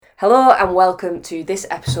Hello and welcome to this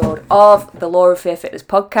episode of the Law of Fear Fitness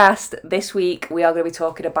podcast. This week we are going to be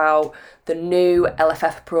talking about the new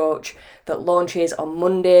LFF approach that launches on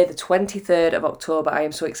Monday the 23rd of October. I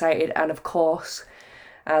am so excited, and of course,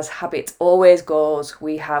 as habit always goes,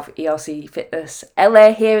 we have ERC Fitness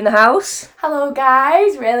LA here in the house. Hello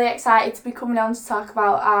guys, really excited to be coming on to talk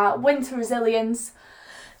about our winter resilience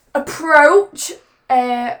approach.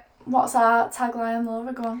 What's our tagline,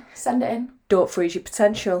 Laura? Go on, send it in. Don't freeze your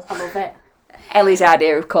potential. I love it. Ellie's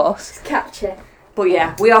idea, of course. It's catchy. But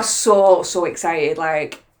yeah, we are so excited.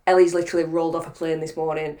 Like, Ellie's literally rolled off a plane this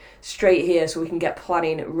morning straight here so we can get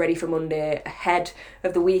planning ready for Monday ahead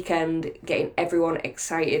of the weekend, getting everyone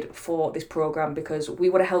excited for this programme because we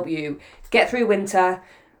want to help you get through winter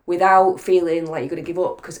without feeling like you're going to give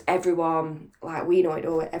up, because everyone, like, we know it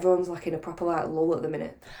all, everyone's like in a proper like lull at the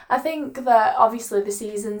minute. I think that obviously the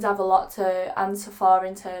seasons have a lot to answer for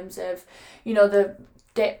in terms of, you know, the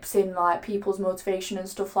dips in like people's motivation and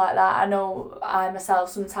stuff like that. I know I myself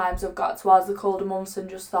sometimes have got towards the colder months and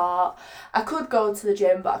just thought I could go to the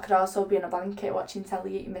gym, but I could also be in a blanket watching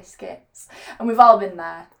telly eating biscuits, and we've all been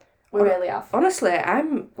there. We really have. Honestly,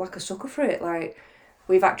 I'm like a sucker for it. Like,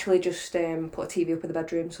 we've actually just put a TV up in the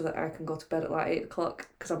bedroom so that I can go to bed at like 8 o'clock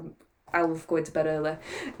because I love going to bed early.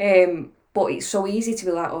 But it's so easy to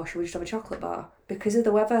be like, oh, should we just have a chocolate bar? Because of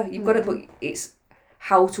the weather. You've got to, but it's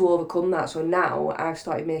how to overcome that. So now I've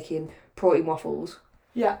started making protein waffles.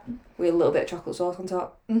 Yeah. With a little bit of chocolate sauce on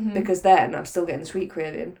top. Mm-hmm. Because then I'm still getting the sweet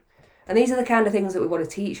craving. And these are the kind of things that we want to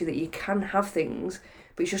teach you, that you can have things,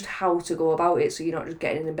 but it's just how to go about it so you're not just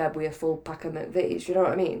getting in bed with a full pack of McVitie's, you know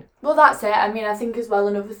what I mean? Well, that's it. I mean, I think as well,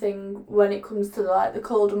 another thing when it comes to like the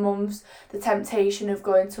colder months, the temptation of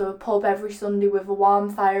going to a pub every Sunday with a warm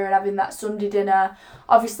fire and having that Sunday dinner.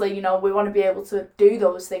 Obviously, you know, we want to be able to do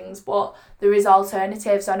those things, but there is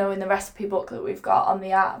alternatives. I know in the recipe book that we've got on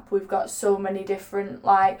the app, we've got so many different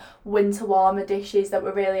like winter warmer dishes that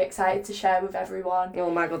we're really excited to share with everyone.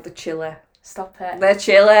 Oh my God, the chili. Stop it. The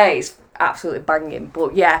chili is absolutely banging.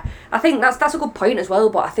 But yeah, I think that's a good point as well.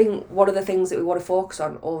 But I think one of the things that we want to focus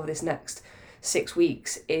on over this next 6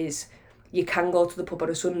 weeks is you can go to the pub on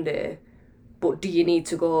a Sunday, but do you need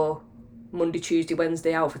to go Monday, Tuesday,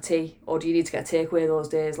 Wednesday out for tea? Or do you need to get a takeaway those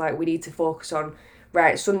days? Like, we need to focus on,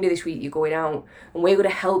 right, Sunday this week you're going out, and we're going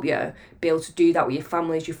to help you be able to do that with your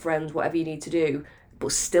families, your friends, whatever you need to do,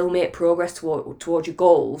 but still make progress towards your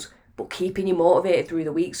goals, but keeping you motivated through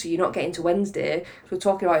the week so you're not getting to Wednesday. So we were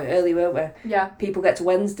talking about it earlier, weren't we? Yeah. People get to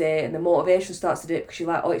Wednesday and the motivation starts to dip because you're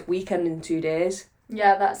like, oh, it's weekend in 2 days.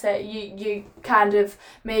 Yeah, that's it. You kind of,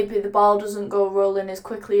 maybe the ball doesn't go rolling as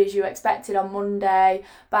quickly as you expected on Monday.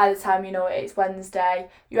 By the time you know it, it's Wednesday.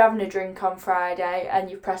 You're having a drink on Friday and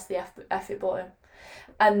you've pressed the F it button.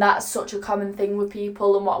 And that's such a common thing with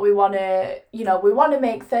people, and what we want to, you know, we want to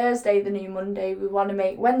make Thursday the new Monday. We want to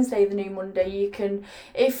make Wednesday the new Monday.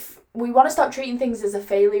 We want to stop treating things as a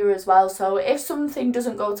failure as well. So if something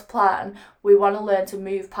doesn't go to plan, we want to learn to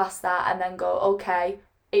move past that and then go, okay,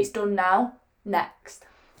 it's done now, next.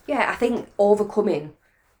 Yeah, I think overcoming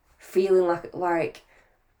feeling like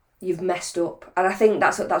you've messed up, and I think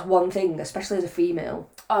that's one thing, especially as a female.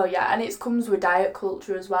 Oh yeah, and it comes with diet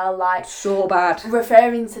culture as well, like so bad.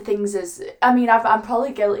 Referring to things as, I mean, I'm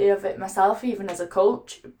probably guilty of it myself, even as a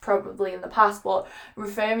coach, probably in the past, but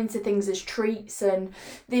referring to things as treats and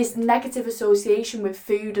this negative association with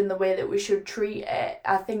food and the way that we should treat it,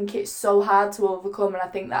 I think it's so hard to overcome, and I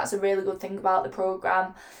think that's a really good thing about the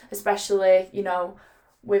programme, especially, you know,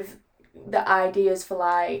 with the ideas for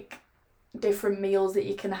like different meals that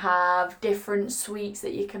you can have, different sweets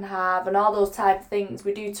that you can have, and all those type of things.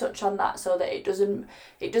 We do touch on that so that it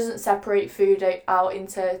doesn't separate food out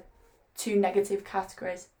into two negative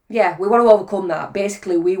categories. Yeah, we want to overcome that.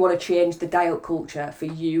 Basically, we want to change the diet culture for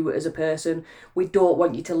you as a person. We don't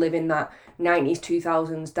want you to live in that 90s,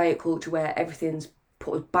 2000s diet culture where everything's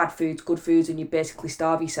put as bad foods, good foods, and you basically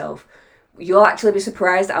starve yourself. You'll actually be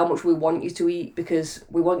surprised at how much we want you to eat, because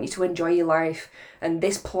we want you to enjoy your life, and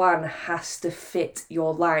this plan has to fit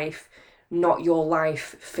your life, not your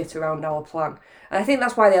life fit around our plan. And I think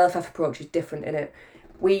that's why the LFF approach is different, innit?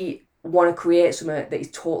 We want to create something that is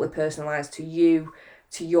totally personalised to you,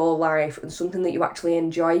 to your life, and something that you actually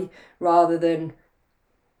enjoy, rather than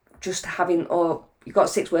just having, oh, you've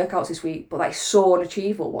got 6 workouts this week, but that's so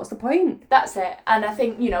unachievable. What's the point? That's it. And I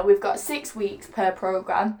think, you know, we've got 6 weeks per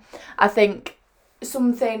programme. I think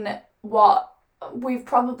what we've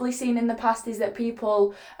probably seen in the past is that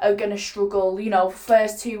people are going to struggle. You know,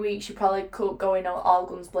 first 2 weeks you probably could go in all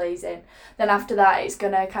guns blazing. Then after that it's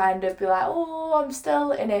going to kind of be like, oh, I'm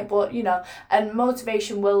still in it. But, you know, and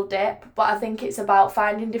motivation will dip. But I think it's about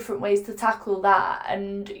finding different ways to tackle that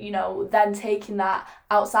and, you know, then taking that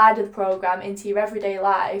outside of the programme into your everyday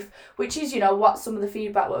life, which is, you know, what some of the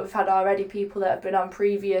feedback that we've had already, people that have been on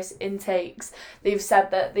previous intakes, they've said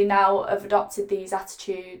that they now have adopted these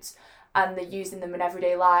attitudes and they're using them in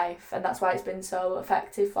everyday life, and that's why it's been so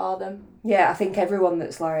effective for them. Yeah, I think everyone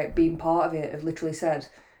that's like been part of it have literally said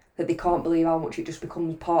that they can't believe how much it just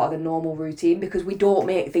becomes part of the normal routine, because we don't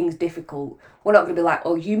make things difficult. We're not going to be like,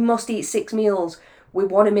 oh, you must eat 6 meals. We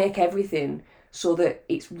want to make everything so that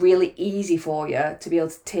it's really easy for you to be able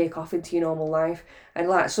to take off into your normal life. And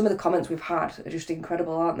like some of the comments we've had are just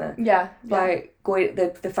incredible, aren't they? Yeah. Like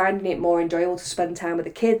they're finding it more enjoyable to spend time with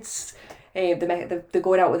the kids. They're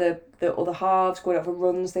going out with the other halves, going out for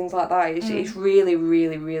runs, things like that. It's really,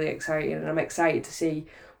 really, really exciting, and I'm excited to see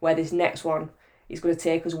where this next one is going to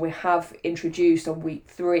take us. We have introduced on week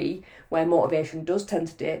 3, where motivation does tend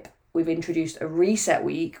to dip, we've introduced a reset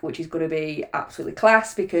week, which is going to be absolutely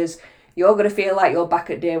class, because you're going to feel like you're back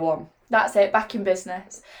at day 1. That's it, back in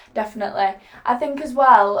business, definitely. I think as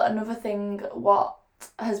well, another thing what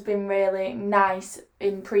has been really nice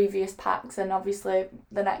in previous packs, and obviously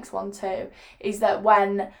the next one too, is that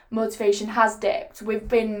when motivation has dipped, we've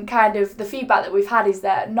been kind of, the feedback that we've had is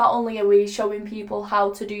that not only are we showing people how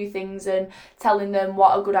to do things and telling them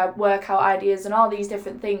what are good workout ideas and all these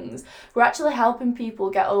different things, we're actually helping people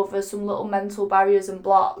get over some little mental barriers and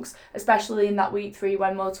blocks, especially in that week 3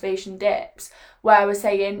 when motivation dips, where we're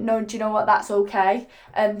saying, no, do you know what, that's okay,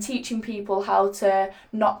 and teaching people how to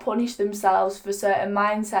not punish themselves for certain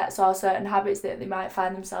mindsets or certain habits that they might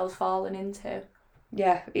find themselves falling into.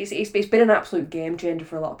 Yeah, it's been an absolute game changer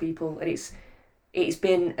for a lot of people, and it's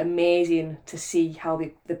been amazing to see how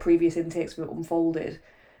the previous intakes have unfolded,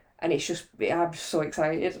 and it's just, I'm just so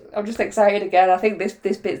excited. I'm just excited again. I think this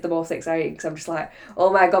bit's the most exciting, because I'm just like,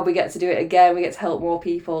 oh my god, we get to do it again, we get to help more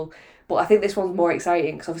people. But I think this one's more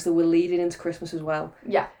exciting because obviously we're leading into Christmas as well.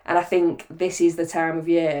 Yeah. And I think this is the time of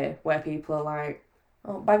year where people are like,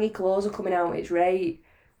 oh, baggy clothes are coming out, it's right.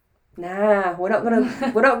 Nah, we're not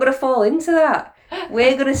gonna fall into that.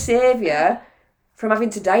 We're gonna save you from having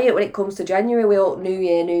to diet when it comes to January. We all New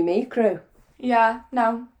Year, New Me crew. Yeah,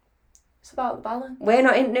 no. It's about the balance. We're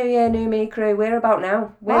not in New Year, New Me crew. We're about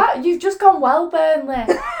now. What? You've just gone well, Burnley.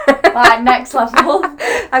 Like, next level.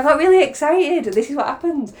 I got really excited. This is what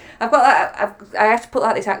happens. I've got that. I have to put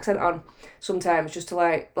like this accent on sometimes just to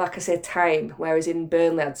like I say time, whereas in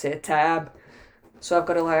Burnley I'd say tab. So I've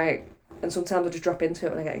got to like, and sometimes I just drop into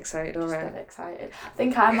it when I get excited. All right. Get excited. I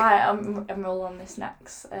think I might enroll on this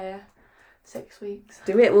next 6 weeks.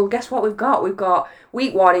 Do it. Well, guess what we've got? We've got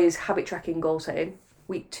week 1 is habit tracking, goal setting.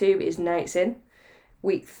 Week 2 is nights in.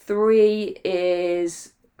 Week 3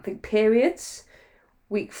 is, I think, periods.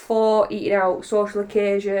 Week 4, eating out, social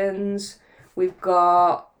occasions. We've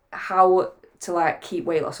got how to like keep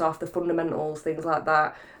weight loss off, the fundamentals, things like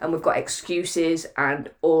that. And we've got excuses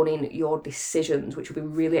and owning your decisions, which will be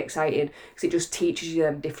really exciting because it just teaches you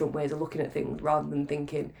them different ways of looking at things rather than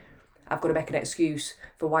thinking, I've got to make an excuse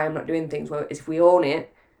for why I'm not doing things. Whereas if we own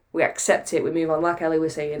it, we accept it, we move on. Like Ellie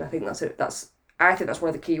was saying, I think that's it. I think that's one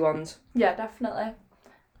of the key ones. Yeah, definitely.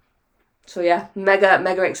 So yeah,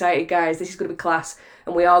 mega excited, guys. This is going to be class,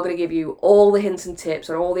 and we are going to give you all the hints and tips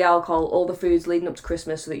on all the alcohol, all the foods leading up to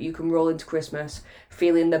Christmas, so that you can roll into Christmas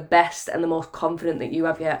feeling the best and the most confident that you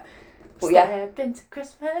have yet. But yeah, step into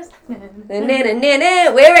Christmas.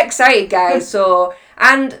 We're excited, guys. So,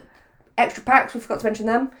 and extra packs, we forgot to mention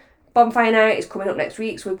them. Bonfire night is coming up next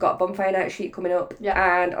week, so we've got a bonfire night sheet coming up.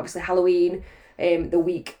 Yeah. And obviously Halloween, the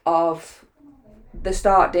week of the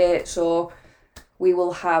start date, so we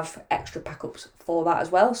will have extra pack-ups for that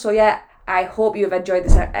as well. So yeah, I hope you have enjoyed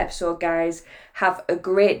this episode, guys. Have a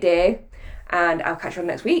great day, and I'll catch you on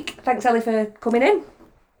next week. Thanks, Ellie, for coming in.